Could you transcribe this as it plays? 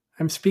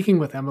I'm speaking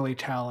with Emily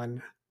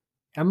Talen.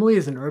 Emily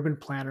is an urban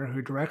planner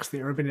who directs the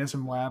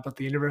Urbanism Lab at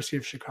the University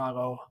of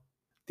Chicago.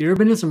 The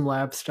Urbanism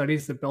Lab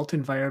studies the built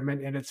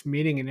environment and its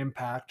meaning and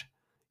impact.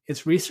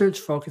 Its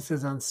research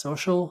focuses on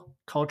social,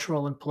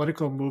 cultural, and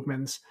political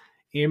movements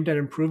aimed at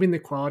improving the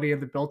quality of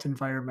the built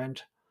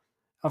environment.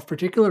 Of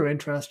particular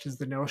interest is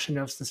the notion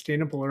of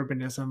sustainable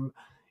urbanism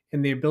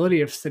and the ability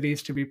of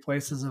cities to be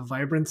places of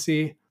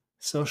vibrancy,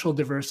 social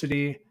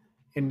diversity,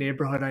 and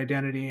neighborhood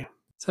identity.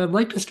 So I'd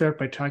like to start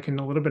by talking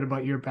a little bit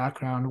about your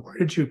background. Where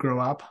did you grow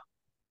up?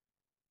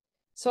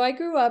 So I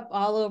grew up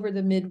all over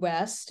the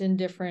Midwest in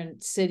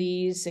different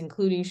cities,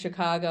 including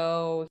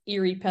Chicago,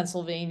 Erie,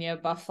 Pennsylvania,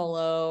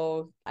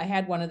 Buffalo. I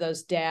had one of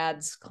those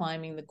dads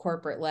climbing the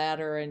corporate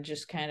ladder and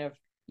just kind of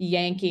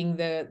yanking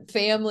the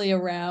family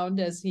around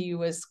as he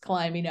was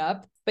climbing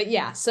up. But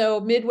yeah, so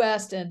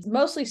Midwest and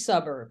mostly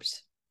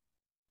suburbs.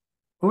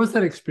 What was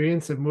that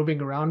experience of moving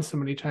around so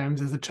many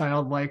times as a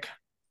child like?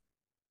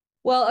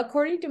 Well,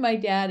 according to my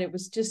dad, it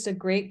was just a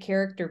great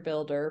character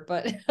builder,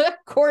 but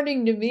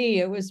according to me,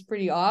 it was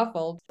pretty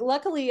awful.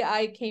 Luckily,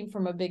 I came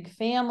from a big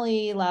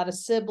family, a lot of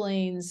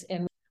siblings,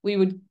 and we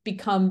would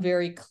become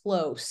very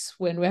close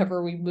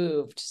whenever we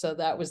moved. So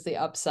that was the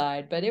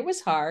upside, but it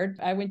was hard.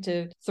 I went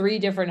to three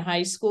different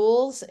high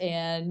schools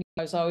and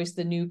I was always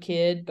the new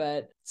kid,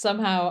 but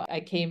somehow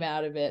I came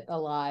out of it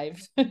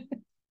alive.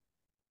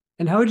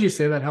 And how would you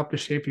say that helped to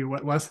shape you?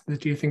 What lessons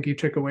do you think you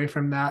took away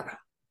from that?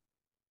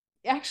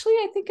 Actually,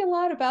 I think a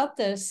lot about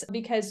this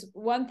because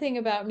one thing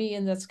about me,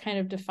 and that's kind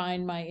of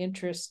defined my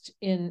interest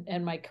in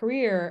and my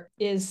career,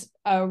 is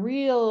a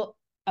real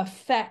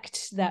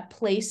effect that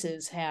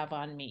places have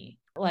on me.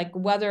 Like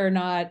whether or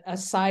not a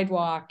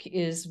sidewalk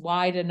is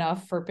wide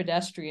enough for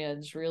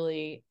pedestrians,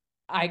 really,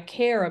 I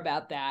care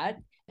about that.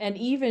 And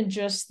even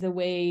just the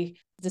way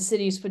the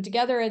city is put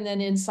together, and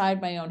then inside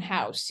my own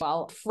house,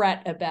 I'll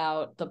fret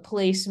about the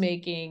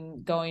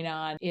placemaking going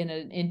on in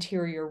an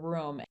interior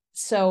room.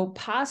 So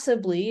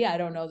possibly, I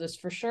don't know this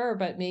for sure,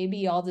 but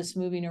maybe all this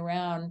moving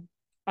around,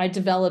 I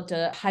developed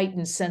a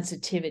heightened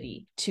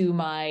sensitivity to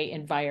my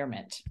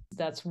environment.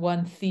 That's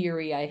one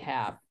theory I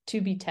have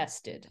to be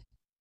tested.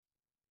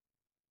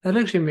 That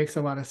actually makes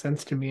a lot of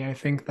sense to me. I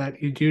think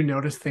that you do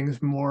notice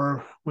things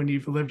more when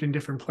you've lived in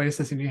different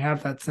places and you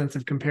have that sense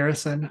of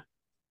comparison.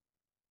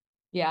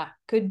 Yeah,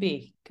 could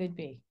be, could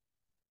be.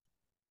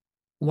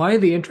 Why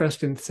the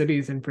interest in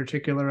cities in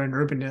particular and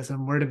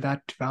urbanism? Where did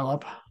that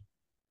develop?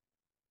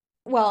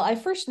 Well, I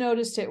first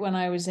noticed it when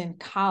I was in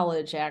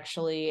college,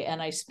 actually,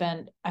 and I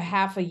spent a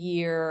half a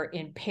year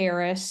in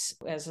Paris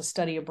as a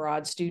study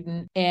abroad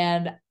student.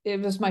 And it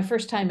was my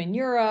first time in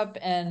Europe,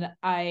 and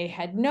I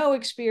had no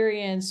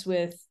experience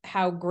with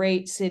how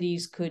great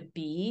cities could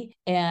be.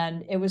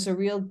 And it was a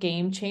real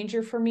game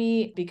changer for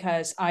me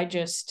because I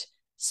just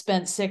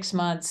spent 6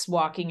 months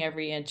walking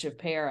every inch of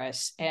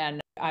Paris,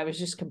 and I was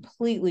just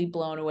completely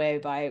blown away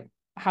by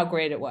how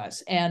great it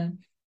was. And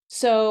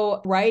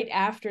so, right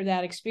after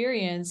that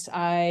experience,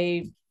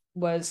 I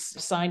was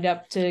signed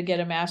up to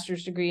get a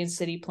master's degree in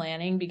city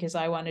planning because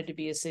I wanted to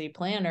be a city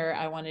planner.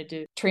 I wanted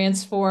to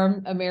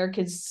transform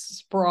American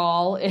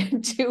sprawl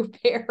into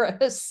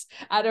Paris.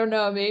 I don't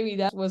know, maybe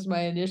that was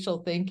my initial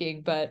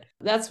thinking, but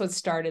that's what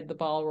started the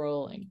ball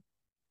rolling.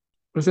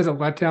 Was it a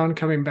letdown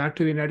coming back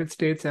to the United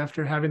States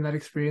after having that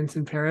experience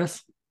in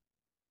Paris?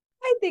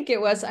 I think it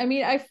was. I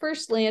mean, I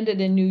first landed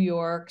in New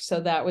York,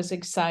 so that was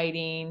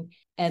exciting.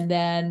 And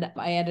then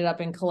I ended up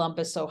in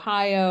Columbus,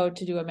 Ohio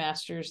to do a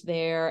master's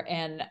there.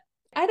 And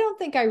I don't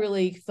think I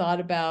really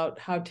thought about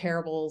how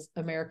terrible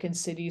American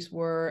cities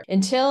were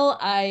until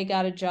I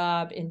got a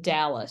job in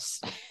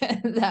Dallas.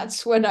 And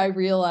that's when I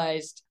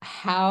realized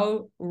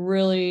how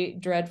really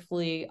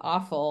dreadfully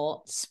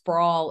awful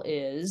sprawl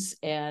is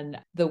and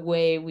the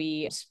way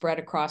we spread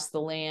across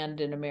the land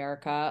in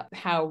America,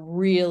 how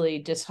really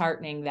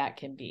disheartening that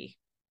can be.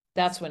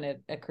 That's when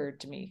it occurred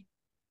to me.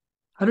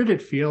 How did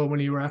it feel when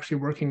you were actually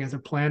working as a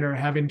planner,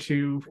 having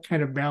to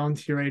kind of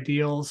balance your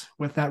ideals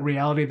with that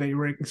reality that you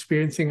were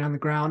experiencing on the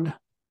ground?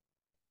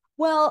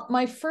 Well,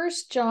 my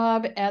first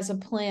job as a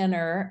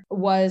planner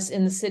was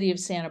in the city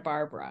of Santa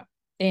Barbara,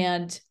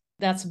 and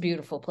that's a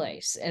beautiful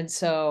place. And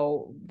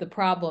so the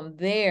problem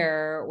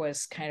there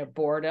was kind of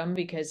boredom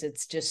because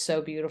it's just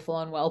so beautiful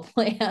and well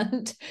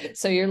planned.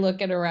 So you're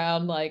looking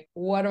around like,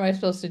 what am I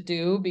supposed to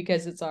do?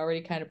 Because it's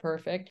already kind of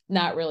perfect.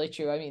 Not really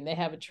true. I mean, they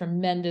have a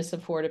tremendous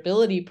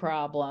affordability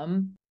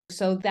problem.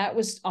 So that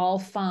was all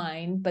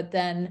fine. But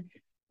then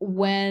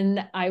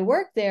when I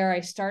worked there,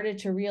 I started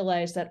to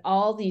realize that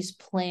all these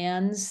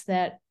plans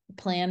that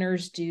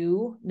planners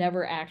do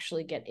never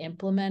actually get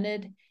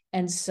implemented.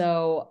 And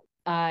so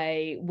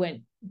I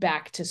went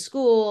back to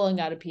school and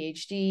got a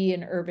PhD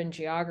in urban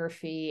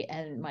geography.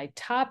 And my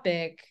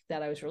topic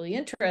that I was really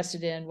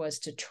interested in was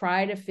to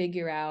try to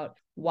figure out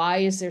why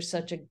is there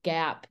such a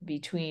gap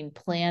between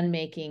plan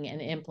making and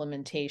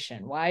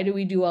implementation? Why do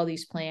we do all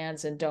these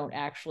plans and don't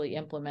actually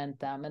implement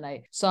them? And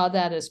I saw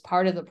that as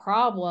part of the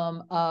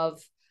problem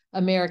of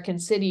American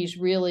cities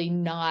really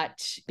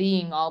not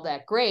being all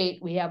that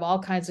great. We have all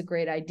kinds of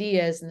great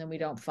ideas and then we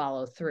don't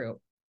follow through.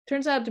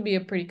 Turns out to be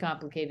a pretty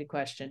complicated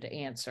question to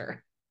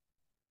answer.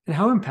 And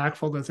how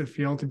impactful does it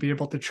feel to be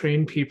able to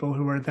train people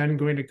who are then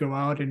going to go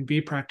out and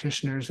be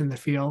practitioners in the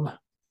field?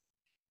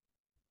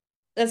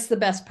 That's the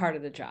best part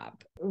of the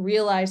job,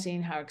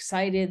 realizing how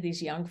excited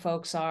these young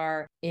folks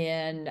are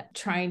in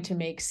trying to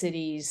make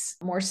cities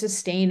more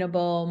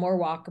sustainable, more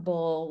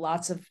walkable,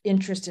 lots of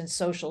interest in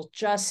social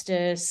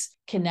justice,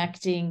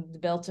 connecting the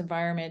built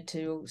environment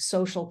to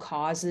social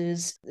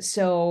causes.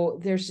 So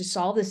there's just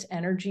all this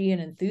energy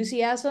and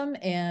enthusiasm.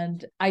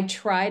 And I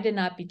try to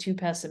not be too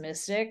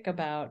pessimistic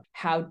about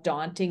how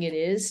daunting it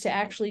is to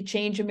actually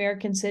change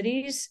American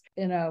cities.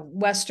 In a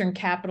Western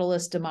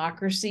capitalist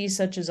democracy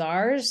such as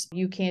ours,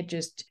 you can't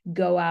just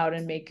go out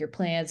and make your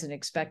plans and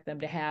expect them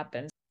to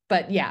happen.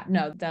 But yeah,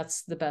 no,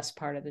 that's the best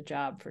part of the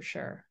job for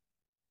sure.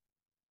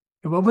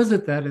 And what was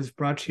it that has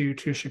brought you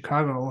to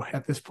Chicago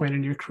at this point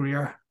in your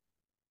career?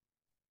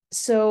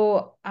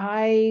 So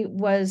I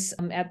was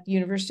at the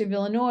University of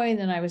Illinois, and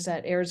then I was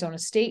at Arizona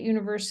State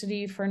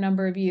University for a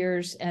number of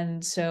years.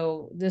 And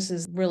so this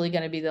is really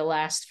going to be the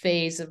last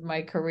phase of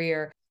my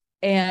career.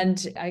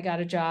 And I got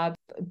a job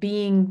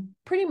being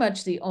pretty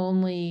much the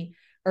only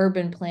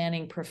urban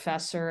planning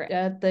professor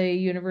at the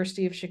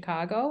University of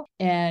Chicago.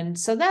 And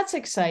so that's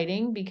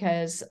exciting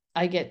because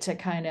I get to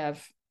kind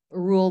of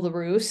rule the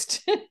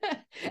roost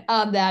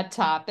on that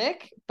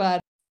topic. But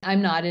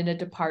I'm not in a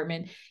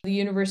department. The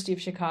University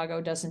of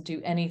Chicago doesn't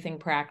do anything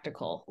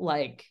practical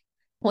like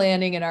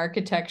planning and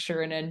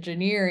architecture and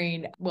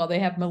engineering. Well, they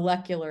have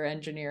molecular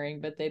engineering,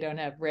 but they don't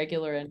have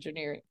regular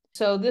engineering.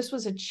 So this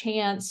was a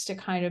chance to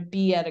kind of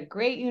be at a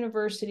great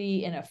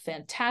university in a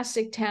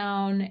fantastic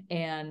town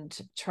and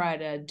try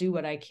to do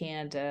what I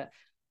can to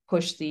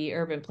push the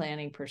urban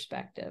planning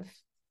perspective.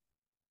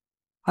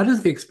 How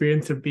does the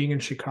experience of being in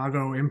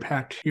Chicago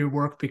impact your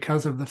work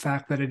because of the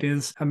fact that it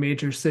is a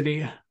major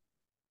city?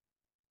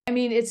 I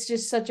mean, it's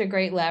just such a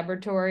great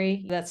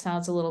laboratory. That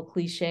sounds a little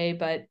cliche,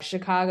 but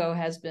Chicago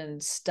has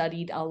been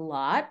studied a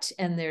lot,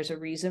 and there's a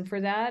reason for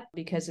that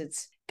because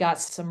it's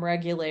got some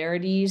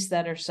regularities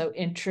that are so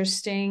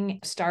interesting,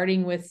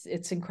 starting with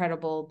its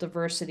incredible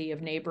diversity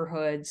of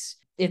neighborhoods,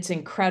 its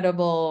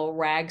incredible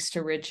rags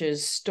to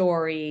riches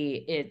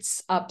story,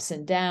 its ups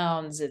and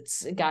downs.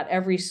 It's got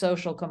every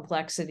social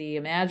complexity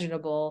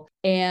imaginable.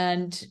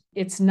 And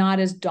it's not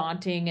as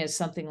daunting as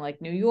something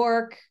like New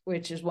York,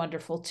 which is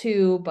wonderful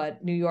too,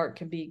 but New York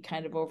can be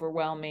kind of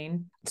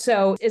overwhelming.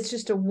 So it's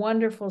just a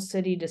wonderful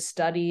city to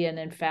study. And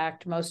in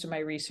fact, most of my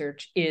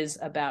research is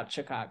about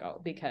Chicago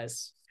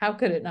because how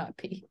could it not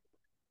be?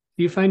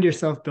 Do you find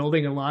yourself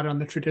building a lot on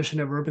the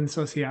tradition of urban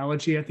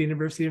sociology at the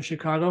University of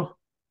Chicago?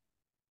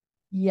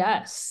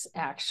 Yes,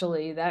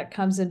 actually, that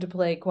comes into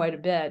play quite a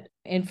bit.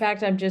 In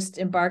fact, I'm just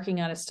embarking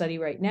on a study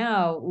right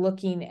now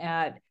looking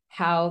at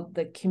how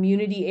the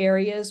community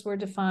areas were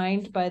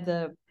defined by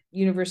the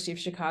University of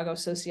Chicago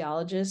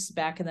sociologists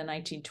back in the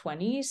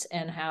 1920s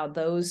and how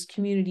those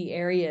community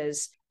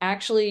areas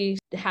actually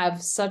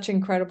have such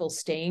incredible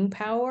staying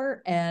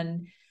power,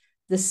 and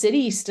the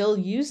city still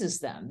uses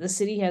them. The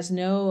city has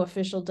no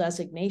official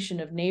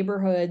designation of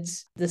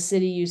neighborhoods. The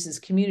city uses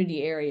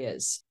community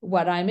areas.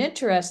 What I'm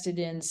interested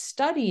in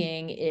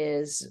studying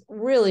is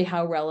really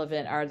how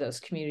relevant are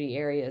those community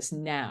areas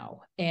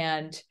now.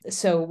 And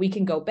so we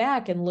can go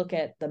back and look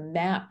at the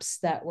maps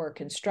that were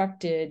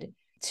constructed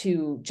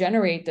to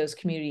generate those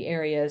community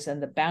areas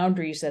and the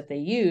boundaries that they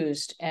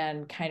used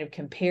and kind of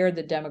compare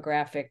the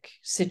demographic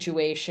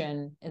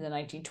situation in the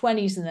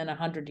 1920s and then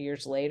 100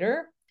 years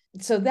later.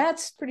 So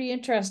that's pretty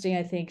interesting,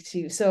 I think,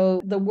 too. So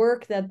the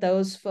work that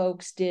those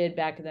folks did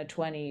back in the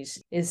 20s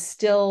is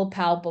still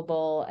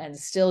palpable and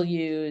still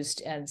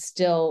used and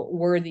still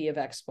worthy of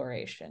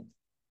exploration.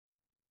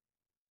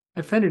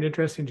 I find it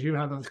interesting too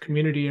how those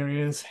community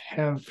areas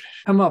have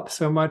come up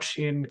so much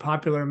in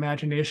popular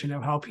imagination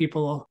of how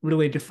people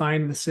really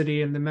define the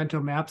city and the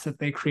mental maps that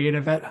they create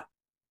of it.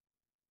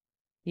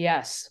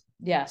 Yes,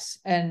 yes.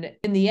 And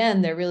in the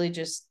end, they're really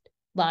just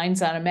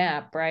lines on a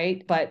map,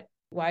 right? But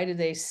why do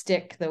they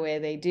stick the way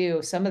they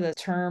do? Some of the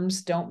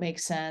terms don't make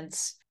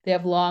sense. They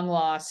have long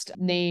lost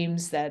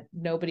names that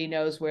nobody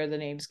knows where the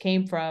names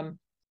came from.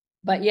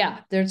 But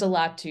yeah, there's a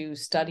lot to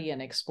study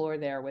and explore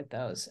there with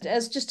those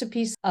as just a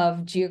piece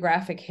of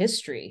geographic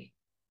history.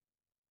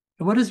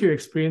 And what has your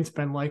experience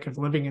been like of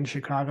living in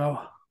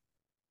Chicago?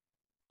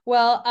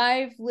 Well,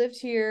 I've lived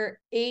here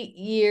 8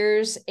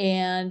 years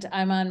and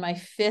I'm on my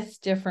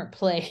fifth different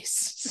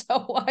place.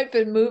 So I've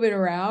been moving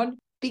around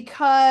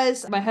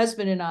because my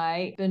husband and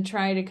I have been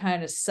trying to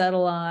kind of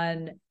settle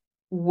on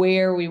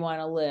where we want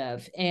to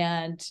live.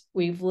 And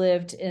we've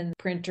lived in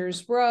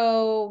Printers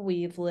Row,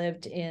 we've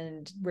lived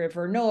in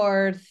River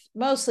North,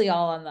 mostly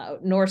all on the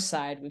north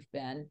side we've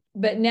been.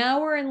 But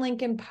now we're in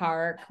Lincoln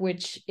Park,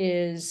 which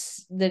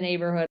is the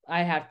neighborhood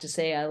I have to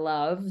say I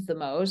love the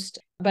most.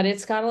 But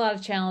it's got a lot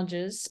of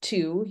challenges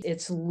too.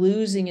 It's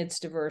losing its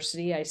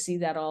diversity. I see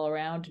that all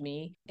around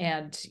me,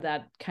 and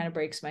that kind of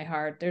breaks my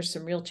heart. There's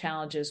some real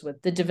challenges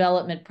with the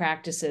development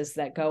practices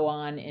that go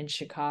on in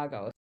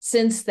Chicago.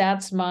 Since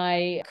that's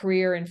my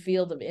career and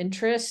field of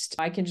interest,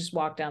 I can just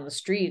walk down the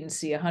street and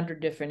see 100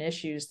 different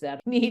issues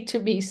that need to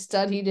be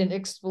studied and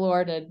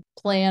explored and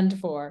planned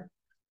for.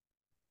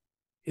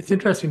 It's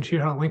interesting too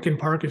how Lincoln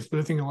Park is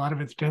losing a lot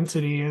of its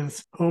density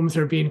as homes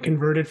are being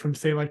converted from,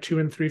 say, like 2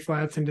 and 3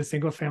 flats into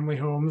single family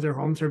homes, or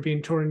homes are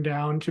being torn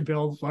down to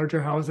build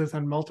larger houses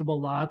on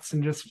multiple lots,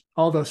 and just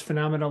all those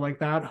phenomena like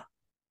that.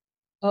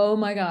 Oh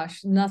my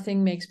gosh,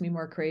 nothing makes me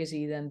more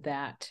crazy than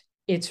that.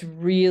 It's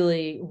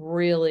really,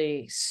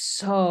 really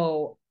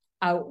so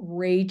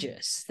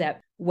outrageous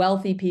that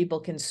wealthy people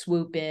can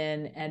swoop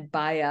in and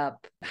buy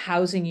up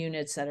housing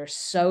units that are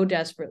so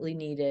desperately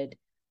needed,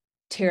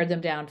 tear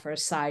them down for a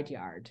side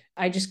yard.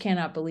 I just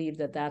cannot believe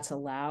that that's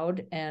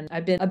allowed. And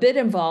I've been a bit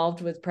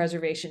involved with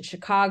Preservation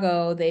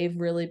Chicago. They've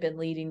really been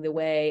leading the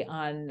way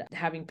on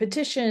having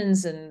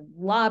petitions and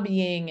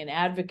lobbying and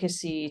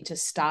advocacy to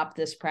stop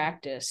this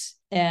practice.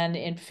 And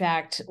in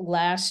fact,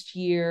 last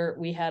year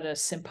we had a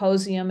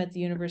symposium at the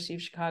University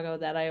of Chicago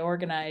that I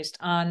organized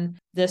on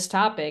this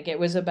topic. It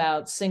was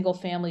about single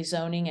family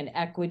zoning and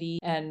equity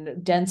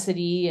and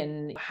density,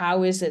 and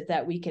how is it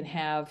that we can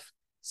have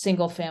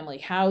single family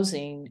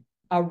housing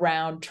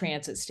around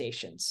transit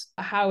stations.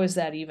 How is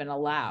that even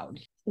allowed?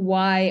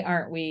 Why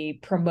aren't we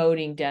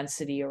promoting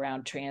density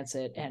around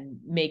transit and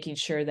making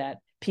sure that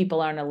people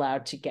aren't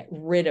allowed to get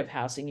rid of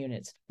housing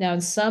units? Now,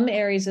 in some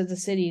areas of the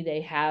city, they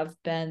have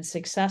been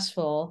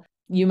successful,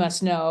 you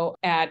must know,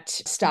 at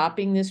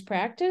stopping this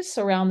practice.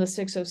 Around the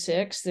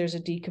 606, there's a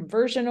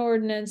deconversion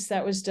ordinance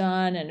that was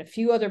done, and a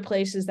few other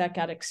places that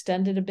got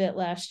extended a bit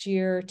last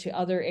year to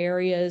other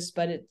areas,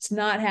 but it's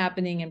not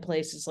happening in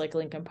places like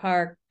Lincoln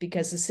Park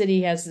because the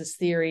city has this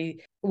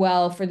theory,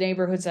 well, for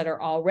neighborhoods that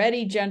are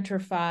already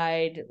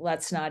gentrified,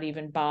 let's not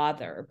even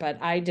bother. But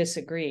I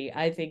disagree.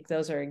 I think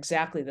those are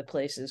exactly the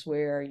places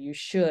where you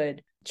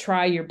should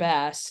try your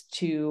best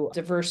to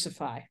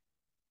diversify.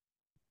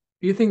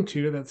 Do you think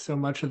too that so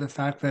much of the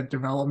fact that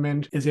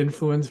development is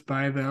influenced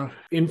by the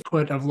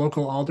input of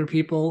local alder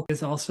people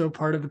is also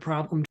part of the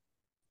problem?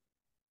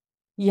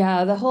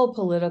 Yeah, the whole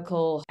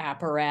political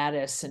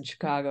apparatus in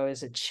Chicago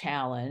is a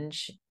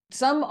challenge.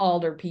 Some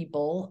alder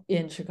people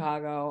in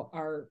Chicago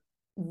are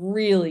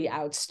really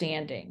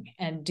outstanding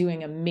and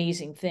doing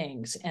amazing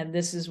things. And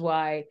this is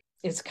why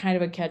it's kind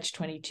of a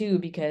catch-22,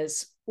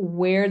 because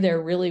where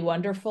they're really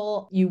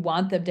wonderful, you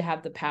want them to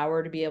have the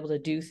power to be able to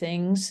do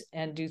things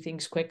and do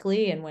things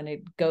quickly. And when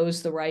it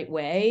goes the right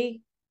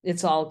way,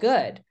 it's all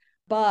good.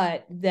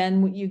 But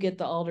then you get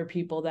the alder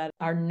people that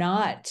are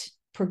not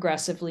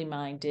progressively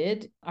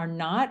minded, are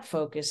not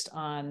focused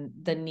on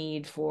the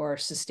need for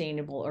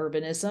sustainable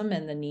urbanism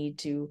and the need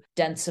to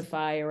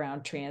densify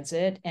around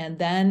transit. And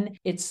then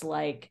it's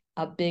like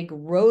a big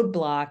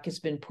roadblock has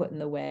been put in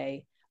the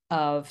way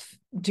of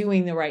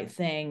doing the right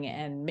thing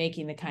and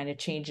making the kind of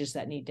changes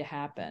that need to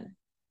happen.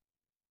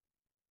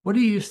 What do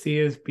you see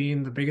as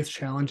being the biggest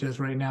challenges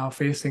right now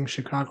facing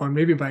Chicago, and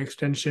maybe by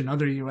extension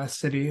other US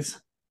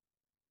cities?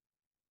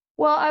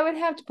 Well, I would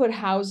have to put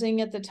housing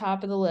at the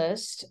top of the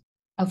list,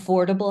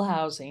 affordable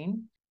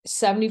housing.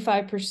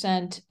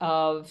 75%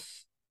 of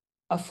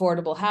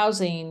affordable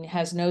housing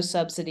has no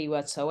subsidy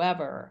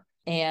whatsoever.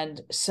 And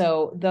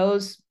so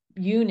those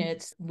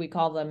units, we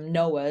call them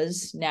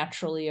NOAAs,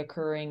 naturally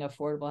occurring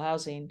affordable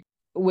housing,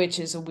 which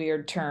is a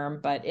weird term,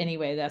 but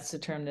anyway, that's the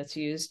term that's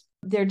used.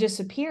 They're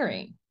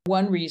disappearing.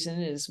 One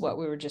reason is what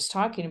we were just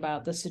talking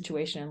about, the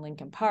situation in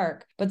Lincoln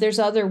Park, but there's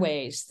other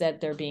ways that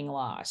they're being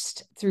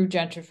lost through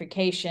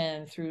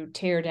gentrification, through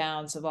tear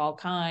downs of all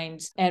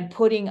kinds, and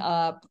putting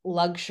up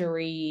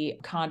luxury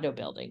condo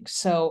buildings.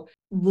 So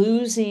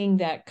losing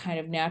that kind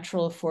of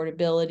natural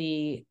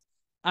affordability,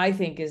 I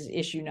think, is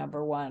issue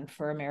number one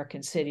for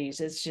American cities.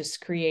 It's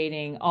just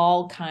creating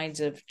all kinds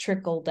of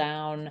trickle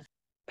down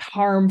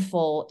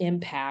harmful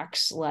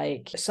impacts,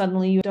 like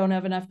suddenly you don't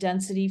have enough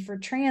density for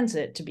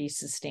transit to be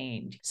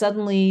sustained.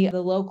 Suddenly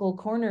the local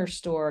corner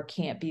store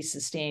can't be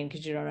sustained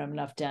because you don't have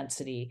enough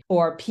density,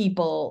 or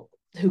people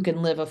who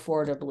can live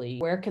affordably.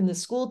 Where can the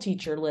school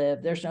teacher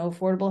live? There's no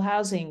affordable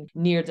housing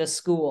near the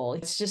school.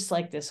 It's just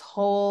like this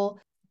whole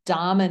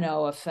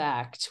domino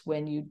effect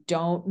when you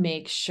don't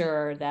make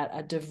sure that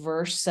a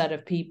diverse set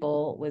of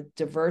people with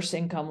diverse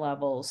income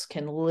levels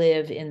can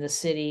live in the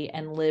city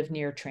and live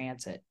near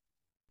transit.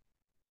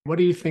 What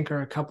do you think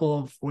are a couple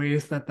of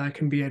ways that that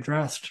can be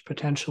addressed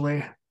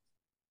potentially?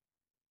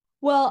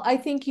 Well, I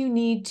think you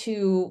need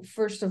to,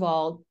 first of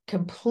all,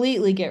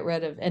 completely get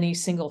rid of any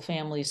single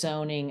family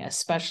zoning,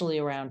 especially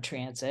around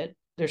transit.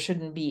 There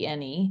shouldn't be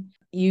any.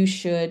 You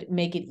should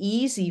make it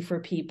easy for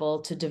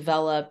people to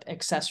develop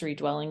accessory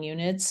dwelling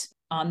units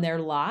on their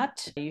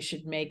lot. You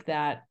should make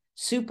that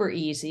super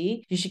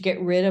easy. You should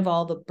get rid of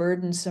all the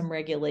burdensome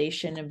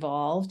regulation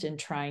involved in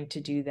trying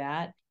to do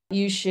that.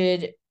 You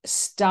should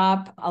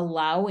stop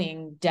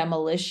allowing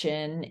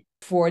demolition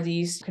for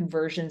these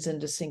conversions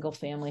into single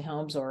family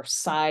homes or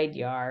side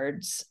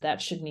yards.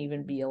 That shouldn't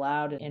even be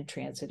allowed in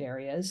transit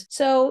areas.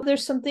 So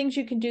there's some things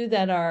you can do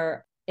that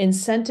are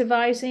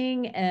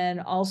incentivizing and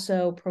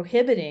also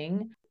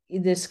prohibiting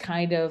this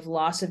kind of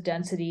loss of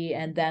density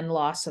and then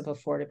loss of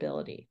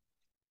affordability.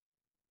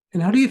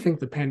 And how do you think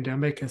the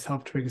pandemic has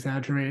helped to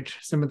exaggerate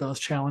some of those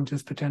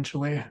challenges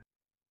potentially?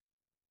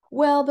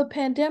 Well, the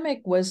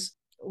pandemic was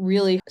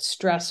really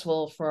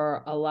stressful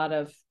for a lot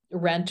of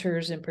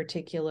renters in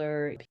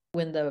particular.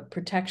 When the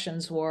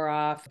protections wore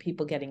off,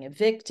 people getting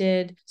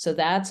evicted. So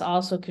that's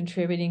also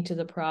contributing to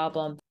the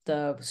problem.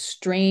 The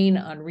strain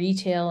on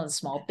retail and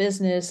small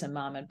business and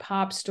mom and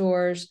pop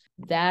stores,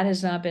 that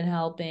has not been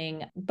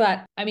helping.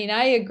 But I mean,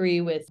 I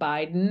agree with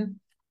Biden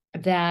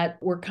that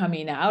we're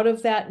coming out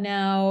of that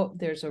now.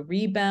 There's a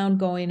rebound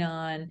going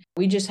on.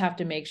 We just have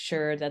to make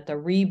sure that the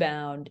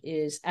rebound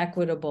is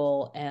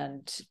equitable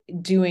and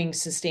doing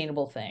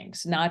sustainable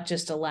things, not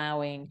just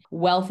allowing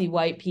wealthy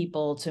white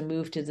people to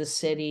move to the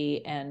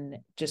city and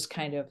just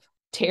kind of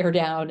tear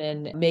down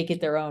and make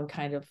it their own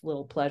kind of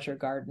little pleasure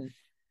garden.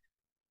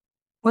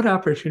 What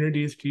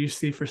opportunities do you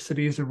see for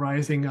cities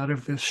arising out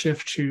of this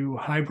shift to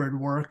hybrid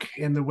work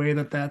and the way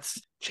that that's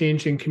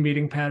changing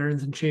commuting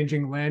patterns and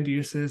changing land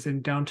uses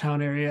in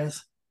downtown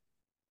areas?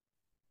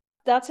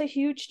 That's a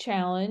huge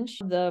challenge.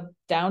 The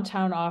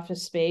downtown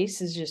office space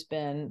has just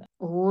been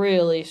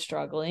really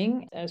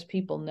struggling. As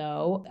people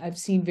know, I've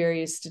seen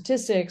various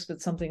statistics,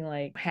 but something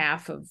like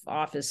half of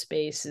office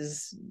space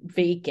is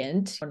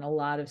vacant in a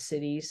lot of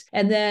cities.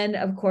 And then,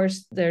 of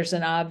course, there's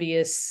an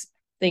obvious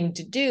thing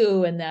to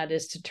do, and that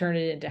is to turn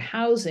it into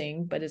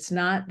housing, but it's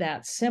not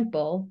that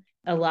simple.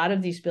 A lot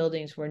of these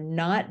buildings were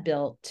not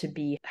built to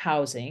be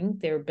housing,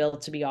 they were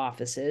built to be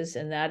offices,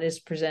 and that is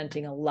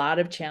presenting a lot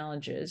of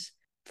challenges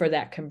for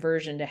that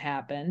conversion to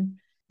happen.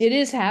 It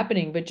is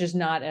happening, but just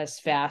not as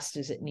fast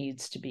as it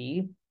needs to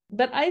be.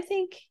 But I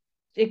think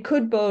it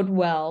could bode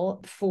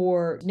well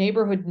for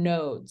neighborhood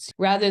nodes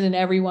rather than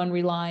everyone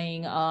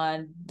relying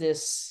on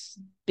this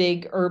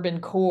big urban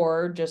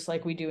core, just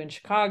like we do in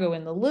Chicago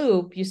in the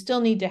loop. You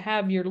still need to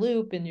have your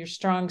loop and your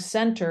strong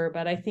center,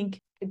 but I think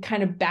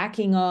kind of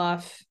backing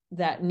off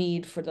that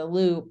need for the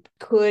loop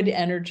could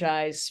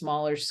energize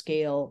smaller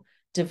scale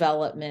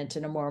development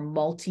in a more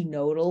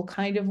multinodal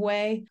kind of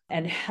way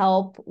and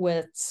help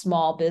with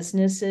small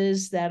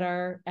businesses that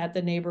are at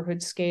the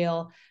neighborhood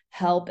scale,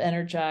 help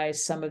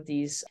energize some of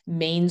these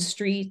main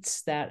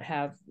streets that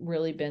have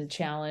really been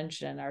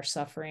challenged and are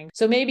suffering.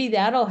 So maybe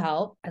that'll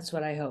help. That's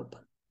what I hope.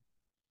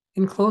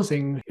 In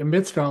closing,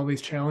 amidst all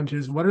these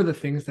challenges, what are the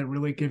things that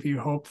really give you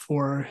hope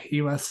for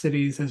US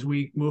cities as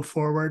we move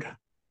forward?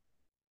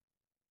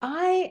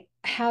 I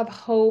have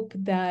hope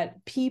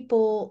that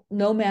people,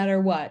 no matter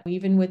what,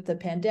 even with the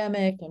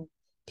pandemic and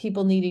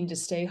people needing to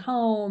stay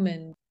home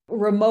and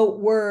remote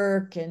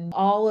work and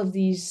all of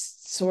these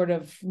sort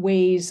of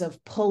ways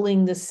of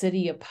pulling the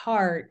city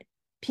apart,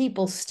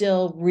 people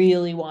still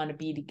really want to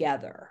be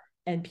together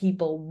and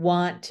people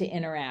want to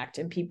interact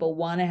and people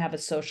want to have a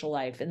social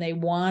life and they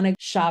want to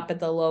shop at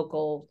the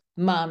local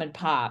mom and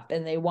pop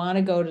and they want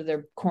to go to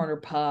their corner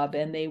pub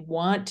and they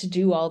want to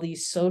do all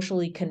these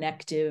socially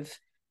connective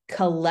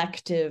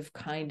collective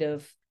kind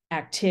of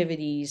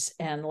activities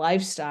and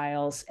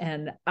lifestyles.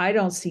 And I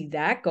don't see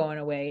that going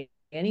away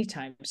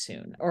anytime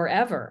soon or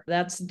ever.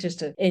 That's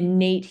just an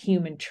innate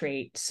human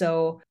trait.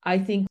 So I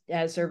think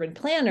as urban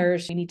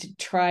planners, we need to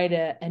try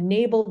to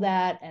enable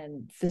that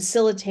and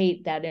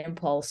facilitate that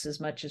impulse as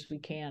much as we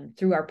can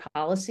through our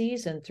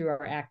policies and through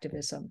our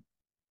activism.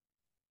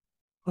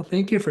 Well,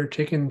 thank you for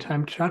taking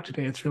time to talk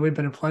today. It's really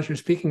been a pleasure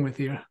speaking with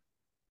you.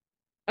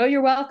 Oh,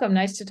 you're welcome.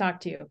 Nice to talk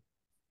to you.